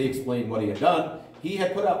person, they explained what he had done. He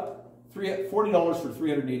had put up $40 for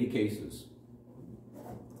 380 cases.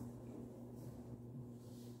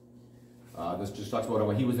 This just talks about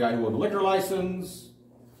when he was the guy who owned the liquor license.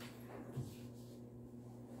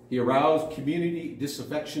 He aroused community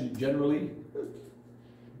disaffection generally.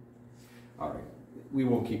 All right, we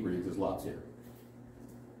won't keep reading, there's lots here.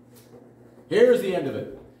 Here's the end of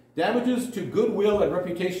it. Damages to goodwill and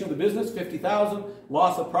reputation of the business, $50,000.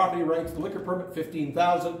 Loss of property rights to liquor permit,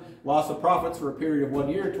 $15,000. Loss of profits for a period of 1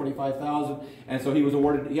 year, $25,000. And so he was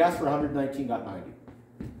awarded, he asked for 119, got 90.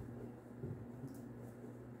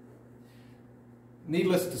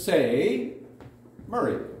 Needless to say,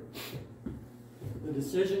 Murray. The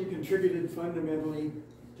decision contributed fundamentally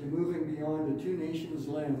to moving beyond the two nations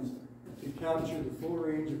lens to capture the full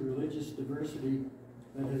range of religious diversity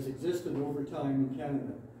that has existed over time in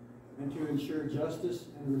Canada, and to ensure justice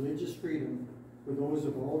and religious freedom for those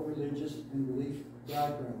of all religious and belief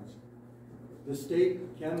backgrounds. The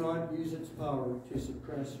state cannot use its power to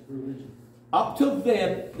suppress religion. Up till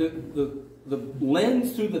then, the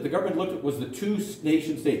lens through that the government looked at was the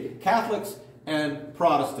two-nation state, Catholics and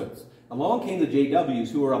Protestants. Along came the JWs,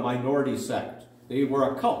 who were a minority sect. They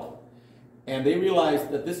were a cult. And they realized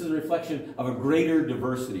that this is a reflection of a greater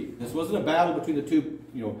diversity. This wasn't a battle between the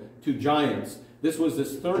two giants. This was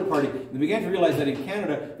this third party. They began to realize that in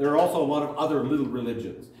Canada, there are also a lot of other little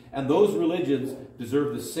religions. And those religions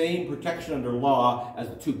deserve the same protection under law as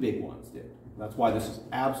the two big ones did. That's why this is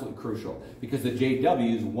absolutely crucial, because the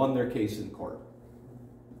JWs won their case in court.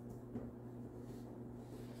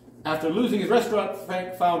 After losing his restaurant,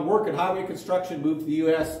 Frank found work in highway construction, moved to the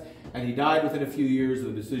U.S., and he died within a few years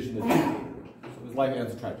of the decision that he made. So his life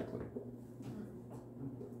ends tragically.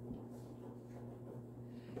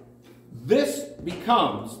 This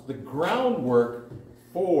becomes the groundwork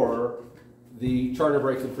for the Charter of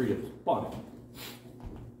Rights and Freedoms. Bonnie.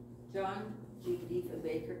 John G.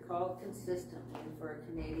 Diefenbaker called consistently for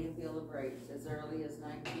a Canadian Bill of Rights as early as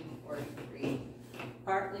 1943,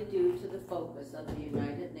 partly due to the focus of the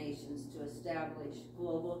United Nations to establish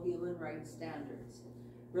global human rights standards.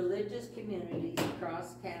 Religious communities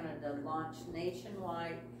across Canada launched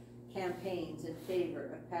nationwide campaigns in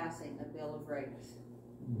favor of passing a Bill of Rights.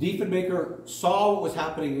 Diefenbaker saw what was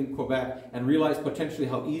happening in Quebec and realized potentially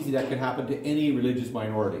how easy that can happen to any religious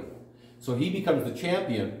minority. So he becomes the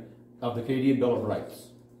champion of the Canadian Bill of Rights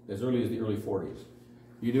as early as the early 40s.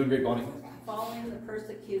 You're doing great, Bonnie. Following the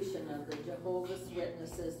persecution of the Jehovah's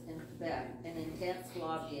Witnesses in Quebec and intense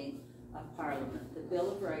lobbying of Parliament, the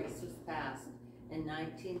Bill of Rights was passed in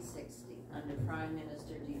 1960 under Prime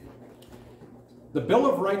Minister Diefenbaker. The Bill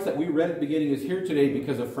of Rights that we read at the beginning is here today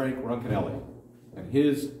because of Frank Roncanelli and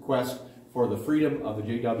his quest for the freedom of the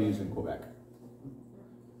JWs in Quebec.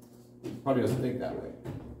 Probably doesn't think that way.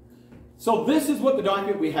 So this is what the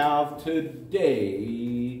document we have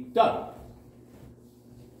today does.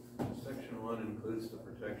 Section 1 includes the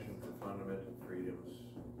protection for fundamental freedoms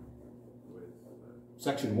with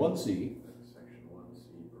Section 1C. Section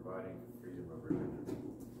 1C, providing freedom of religion.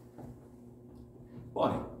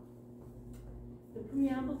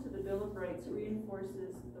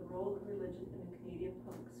 reinforces the role of religion in the Canadian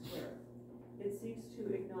public square. It seeks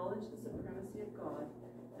to acknowledge the supremacy of God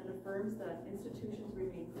and affirms that institutions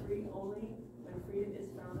remain free only when freedom is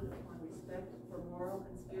founded upon respect for moral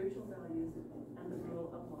and spiritual values and the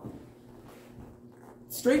rule of law.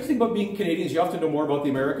 Strange thing about being Canadians, you often know more about the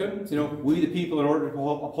Americans. You know, we the people, in order to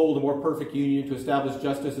uphold a more perfect union, to establish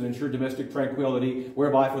justice and ensure domestic tranquility,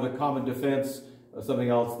 whereby for the common defense of something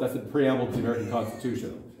else, that's the preamble to the American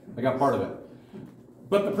Constitution. I got part of it.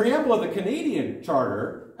 But the preamble of the Canadian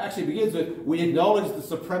Charter actually begins with, we acknowledge the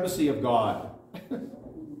supremacy of God.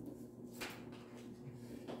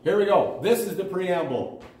 Here we go. This is the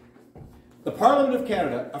preamble. The Parliament of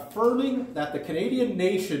Canada, affirming that the Canadian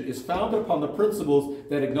nation is founded upon the principles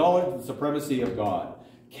that acknowledge the supremacy of God.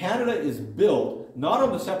 Canada is built not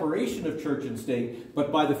on the separation of church and state,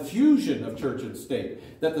 but by the fusion of church and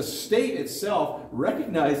state. That the state itself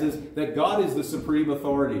recognizes that God is the supreme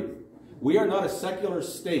authority. We are not a secular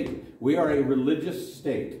state. We are a religious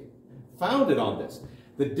state, founded on this.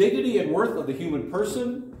 The dignity and worth of the human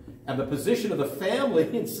person and the position of the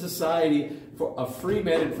family in society of free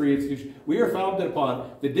men and free institutions. We are founded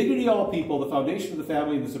upon the dignity of all people, the foundation of the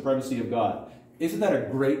family, and the supremacy of God. Isn't that a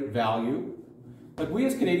great value? Like we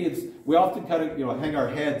as Canadians, we often kind of hang our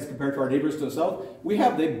heads compared to our neighbors to the south. We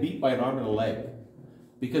have them beat by an arm and a leg.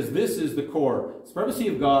 Because this is the core. Supremacy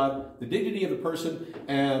of God, the dignity of the person,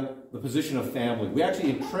 and the position of family. We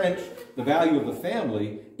actually entrench the value of the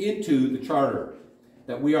family into the Charter.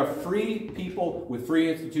 That we are free people with free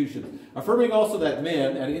institutions. Affirming also that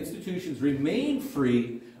men and institutions remain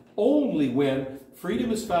free only when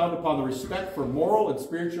freedom is founded upon the respect for moral and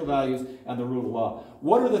spiritual values and the rule of law.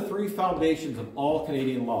 What are the three foundations of all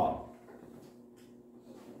Canadian law?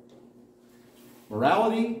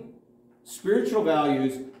 Morality, spiritual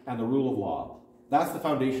values, and the rule of law. That's the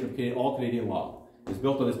foundation of all Canadian law. It's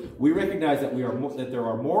built on this. We recognize that there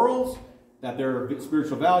are morals, that there are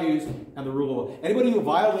spiritual values, and the rule of law. Anybody who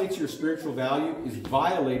violates your spiritual value is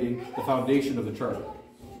violating the foundation of the Charter.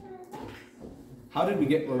 How did we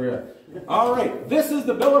get where we're at? All right, this is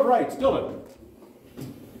the Bill of Rights. Dylan.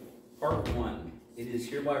 Part 1. It is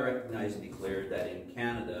hereby recognized and declared that in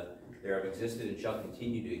Canada there have existed and shall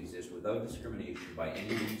continue to exist without discrimination by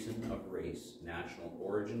any reason of race, national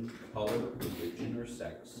origin, color, religion, or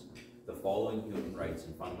sex, the following human rights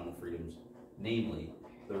and fundamental freedoms, namely,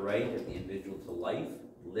 the right of the individual to life,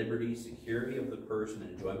 liberty, security of the person,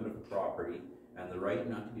 and enjoyment of property, and the right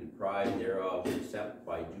not to be deprived thereof except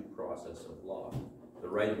by due process of law. The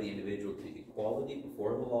right of the individual to equality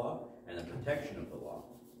before the law and the protection of the law.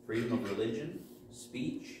 Freedom of religion,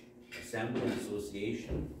 speech, assembly and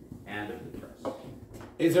association, and of the press.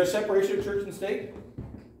 Is there separation of church and state?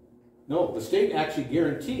 No, the state actually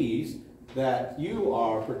guarantees that you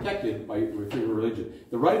are protected by your freedom of religion.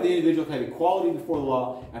 The right of the individual to have equality before the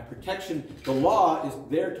law and protection. The law is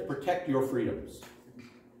there to protect your freedoms.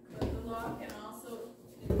 But the law can also,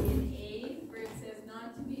 in A, where it says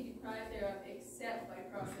not to be deprived thereof except by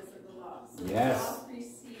process of the law. So yes. The law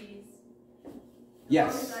precedes,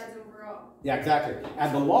 yes. law resides overall. Yeah, exactly.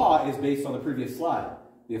 And the law is based on the previous slide.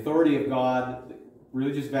 The authority of God,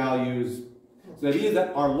 religious values. So the idea is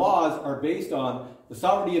that our laws are based on the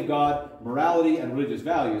sovereignty of God, morality, and religious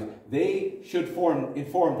values. They should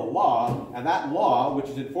inform the law, and that law, which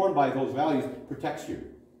is informed by those values, protects you.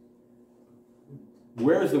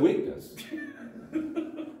 Where is the weakness? Because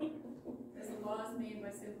the law is made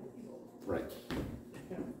by simple people. Right.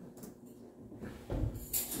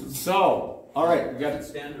 So, all right. Does it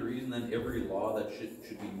stand to reason that every law that should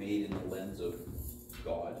be made in the lens of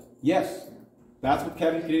God? Yes. That's what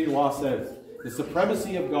Canadian law says. The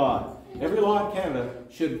supremacy of God. Every law in Canada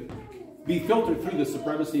should be filtered through the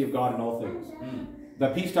supremacy of God in all things. The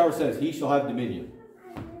Peace Tower says, he shall have dominion.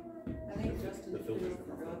 I think Justin feels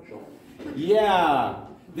for God. Yeah.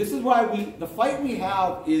 This is why the fight we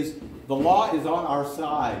have is the law is on our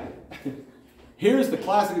side. Here's the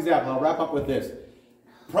classic example. I'll wrap up with this.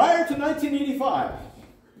 Prior to 1985,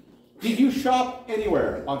 did you shop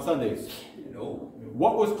anywhere on Sundays? No.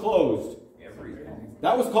 What was closed? Everything.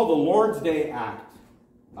 That was called the Lord's Day Act.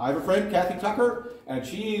 I have a friend, Kathy Tucker, and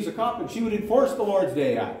she's a cop, and she would enforce the Lord's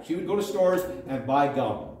Day Act. She would go to stores and buy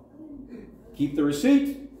gum. Keep the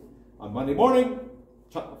receipt. On Monday morning,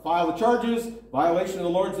 file the charges. Violation of the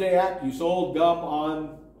Lord's Day Act. You sold gum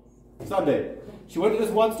on Sunday. She went to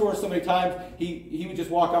this one store so many times, he would just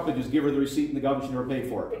walk up and just give her the receipt and the gum. She never paid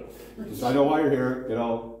for it. Just, I know why you're here,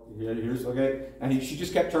 here's okay. And she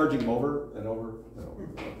just kept charging him over and over and over.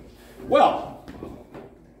 Well,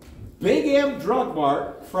 Big M Drug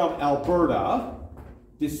Mart from Alberta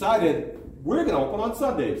decided we're going to open on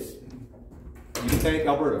Sundays. You can thank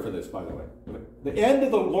Alberta for this, by the way. The end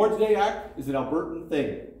of the Lord's Day Act is an Albertan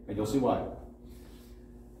thing, and you'll see why.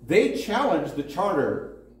 They challenged the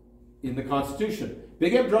charter in the Constitution.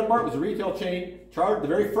 Big M Drug Mart was a retail chain, chartered the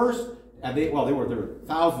very first, and there were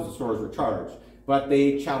thousands of stores were charged, but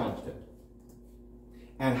they challenged it.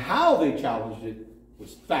 And how they challenged it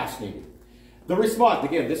was fascinating. The response,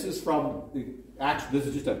 again, this is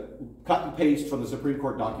just a cut and paste from the Supreme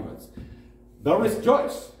Court documents.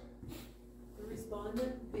 Joyce. The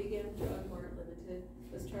respondent, Big M Drug Mart Limited,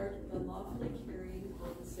 was charged with unlawfully carrying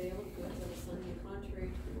on the sale of goods on a Sunday contrary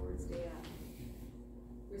to the Lord's Day Act.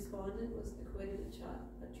 Respondent was acquitted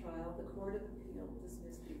at trial. The Court of Appeal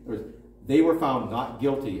dismissed the They were found not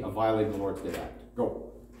guilty of violating the Lord's Day Act.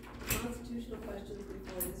 Go. Constitutional questions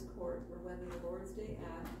before this court were whether the Lord's Day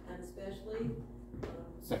Act, and especially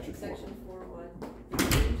Section 4.1,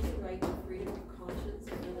 refers to the right to freedom of conscience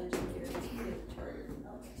and religion guaranteed in the Charter.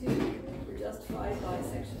 2, were justified by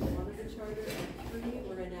Section 1 of the Charter, and 3,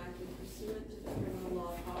 were enacted pursuant to the criminal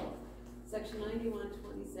law power. Section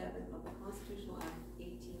 9127 of the Constitutional Act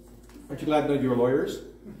 1867. Aren't you glad that you're lawyers?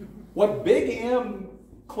 What Big M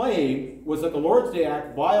claimed was that the Lord's Day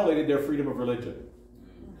Act violated their freedom of religion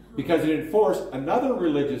because it enforced another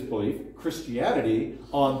religious belief, Christianity,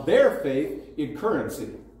 on their faith in currency,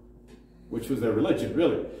 which was their religion,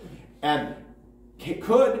 really. And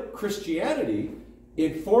could Christianity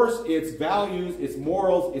enforce its values, its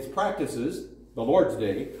morals, its practices, the Lord's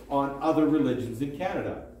Day, on other religions in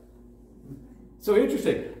Canada? So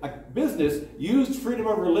interesting. A business used freedom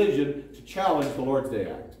of religion to challenge the Lord's Day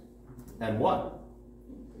Act. And won.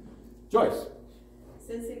 Joyce.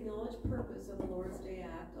 Since the acknowledged purpose of the Lord's Day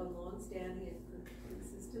Act on long-standing and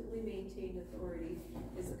consistently maintained authority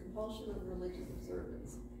is the compulsion of religious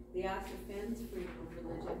observance, the Act offends freedom of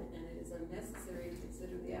religion, and it is unnecessary to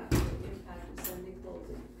consider the actual impact of Sunday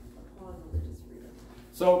closing upon religious freedom.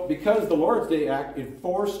 So, because the Lord's Day Act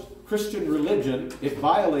enforced Christian religion, it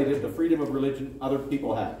violated the freedom of religion other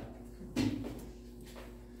people had.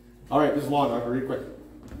 All right, this is long. I'm going to read quick.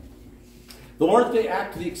 The Lord's Day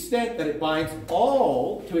Act, to the extent that it binds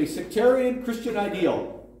all to a sectarian Christian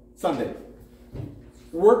ideal, Sunday,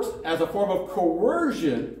 works as a form of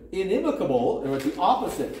coercion, inimicable, and it's the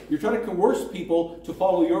opposite. You're trying to coerce people to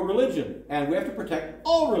follow your religion, and we have to protect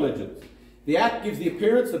all religions. The Act gives the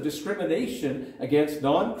appearance of discrimination against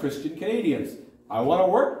non-Christian Canadians. I want to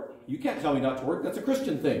work. You can't tell me not to work. That's a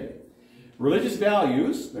Christian thing. Religious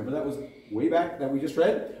values, remember that was way back that we just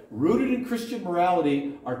read, rooted in Christian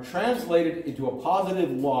morality are translated into a positive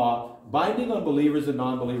law binding on believers and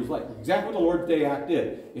non-believers alike. Exactly what the Lord's Day Act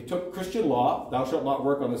did. It took Christian law, thou shalt not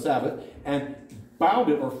work on the Sabbath, and bound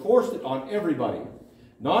it or forced it on everybody.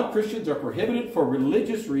 Non-Christians are prohibited for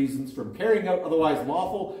religious reasons from carrying out otherwise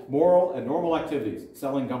lawful, moral, and normal activities,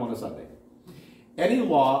 selling gum on a Sunday. Any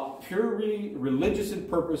law purely religious in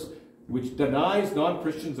purpose which denies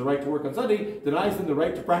non-Christians the right to work on Sunday, denies them the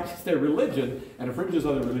right to practice their religion, and infringes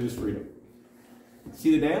on their religious freedom.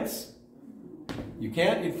 See the dance? You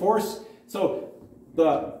can't enforce. So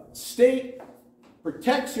the state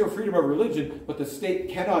protects your freedom of religion, but the state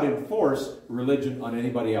cannot enforce religion on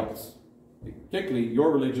anybody else, particularly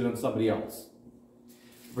your religion on somebody else.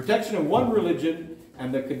 Protection of one religion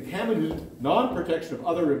and the concomitant non-protection of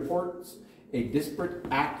other imports a disparate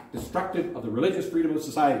act destructive of the religious freedom of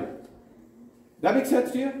society. That makes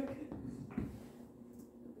sense to you?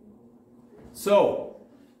 So,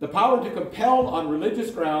 the power to compel on religious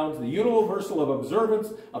grounds the universal of observance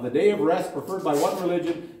of the day of rest preferred by one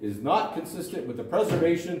religion is not consistent with the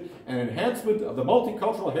preservation and enhancement of the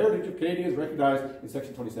multicultural heritage of Canadians recognized in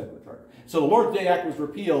Section 27 of the Charter. So the Lord's Day Act was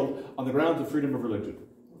repealed on the grounds of freedom of religion.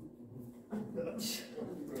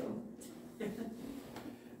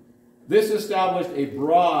 This established a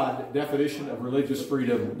broad definition of religious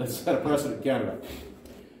freedom that set a precedent in Canada.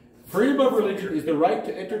 Freedom of religion is the right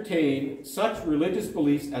to entertain such religious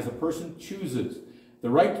beliefs as a person chooses. The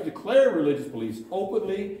right to declare religious beliefs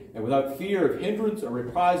openly and without fear of hindrance or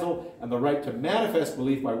reprisal, and the right to manifest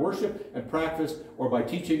belief by worship and practice or by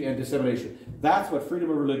teaching and dissemination. That's what freedom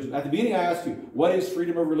of religion. At the beginning I asked you, what is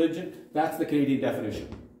freedom of religion? That's the Canadian definition.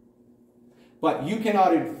 But you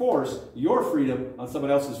cannot enforce your freedom on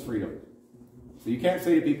someone else's freedom. So you can't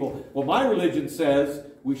say to people, well, my religion says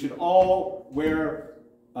we should all wear,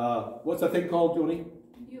 what's that thing called, Joni?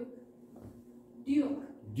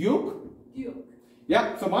 Duke?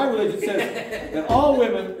 Yeah, so my religion says that all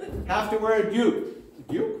women have to wear a duke.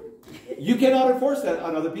 Duke? You cannot enforce that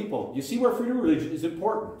on other people. You see where freedom of religion is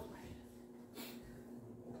important.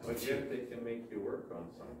 But yet they can make you work on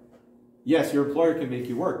Sunday. Yes, your employer can make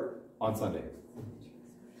you work on Sunday.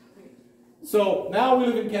 So now we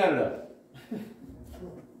live in Canada.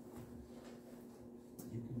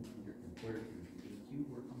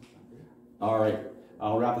 All right,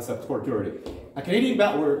 I'll wrap this up toward already. A Canadian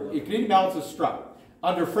balance is struck.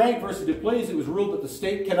 Under Frank versus Duplass, it was ruled that the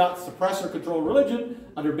state cannot suppress or control religion.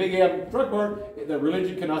 Under Big M Drugmore, that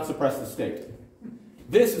religion cannot suppress the state.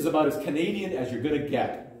 This is about as Canadian as you're going to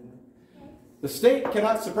get. The state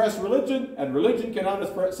cannot suppress religion, and religion cannot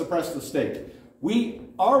suppress the state. We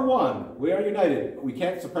are one. We are united. But we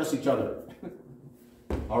can't suppress each other.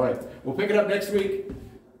 All right. We'll pick it up next week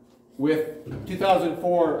with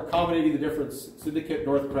 2004, Accommodating the Difference, Syndicate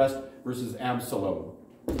Northcrest versus Absalom.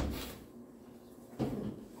 I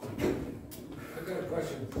got a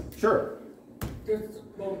question. Sure. Just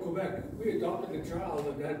about Quebec, we adopted a child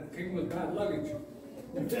that came with bad luggage.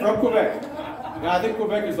 From Quebec. Yeah, I think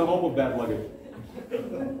Quebec is the home of bad luggage.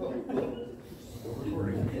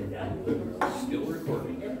 Still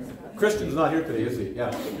recording. Christian's not here today, is he?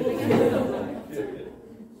 Yeah.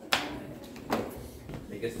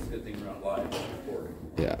 I guess it's a good thing we're not live. It's recording.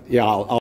 Yeah, I'll